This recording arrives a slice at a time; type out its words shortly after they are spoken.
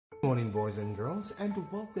morning, boys and girls, and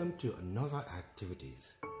welcome to another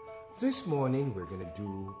activities. This morning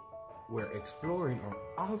we're exploring our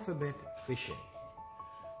alphabet fishing.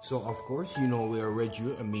 So of course, you know we are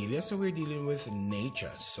Reggio Emilia, so we're dealing with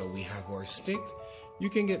nature. So we have our stick. You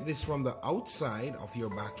can get this from the outside of your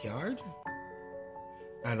backyard.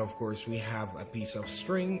 And of course, we have a piece of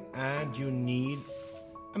string and you need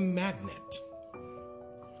a magnet.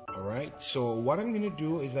 Alright, so what I'm going to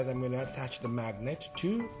do is that I'm going to attach the magnet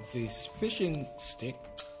to this fishing stick.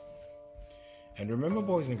 And remember,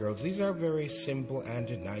 boys and girls, these are very simple and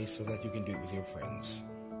nice so that you can do it with your friends.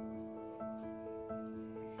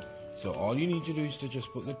 So all you need to do is to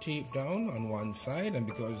just put the tape down on one side, and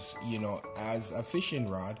because, you know, as a fishing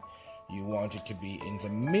rod, you want it to be in the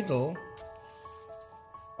middle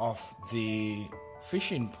of the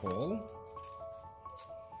fishing pole.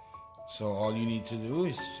 So all you need to do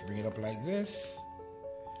is bring it up like this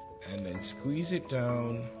and then squeeze it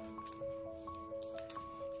down.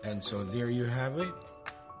 And so there you have it.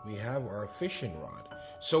 We have our fishing rod.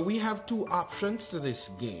 So we have two options to this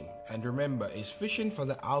game. And remember, it's fishing for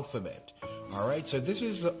the alphabet. Alright, so this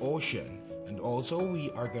is the ocean. And also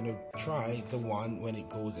we are going to try the one when it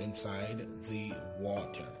goes inside the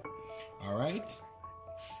water. Alright?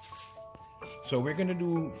 So we're going to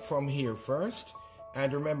do from here first.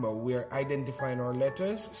 And remember, we're identifying our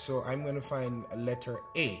letters, so I'm going to find a letter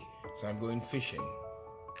A. So I'm going fishing.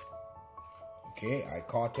 Okay, I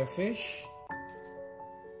caught a fish.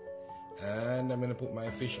 And I'm going to put my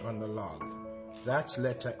fish on the log. That's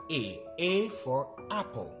letter A. A for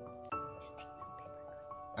apple.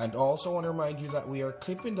 And also I want to remind you that we are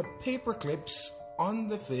clipping the paper clips on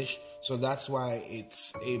the fish, so that's why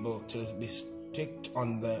it's able to be sticked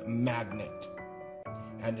on the magnet.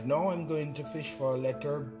 And now I'm going to fish for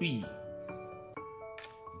letter B.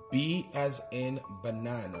 B as in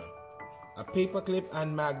banana. A paperclip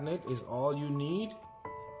and magnet is all you need.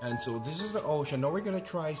 And so this is the ocean. Now we're going to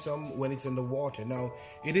try some when it's in the water. Now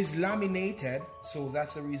it is laminated, so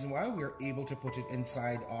that's the reason why we're able to put it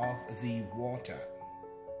inside of the water.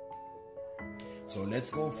 So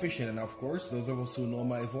let's go fishing. And of course, those of us who know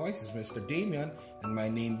my voice is Mr. Damien, and my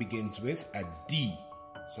name begins with a D.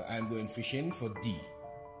 So I'm going fishing for D.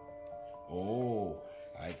 Oh,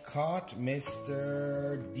 I caught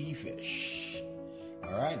Mr. D fish.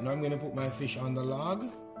 Alright, now I'm going to put my fish on the log.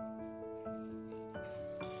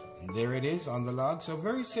 And there it is on the log. So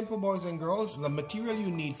very simple, boys and girls. The material you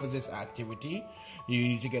need for this activity, you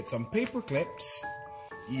need to get some paper clips.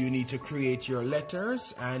 You need to create your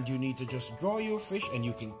letters, and you need to just draw your fish and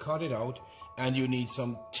you can cut it out. And you need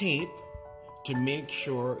some tape to make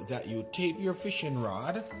sure that you tape your fishing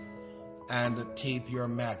rod and tape your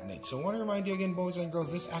magnet. So I want to remind you again, boys and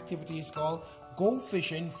girls, this activity is called Go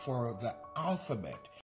Fishing for the Alphabet.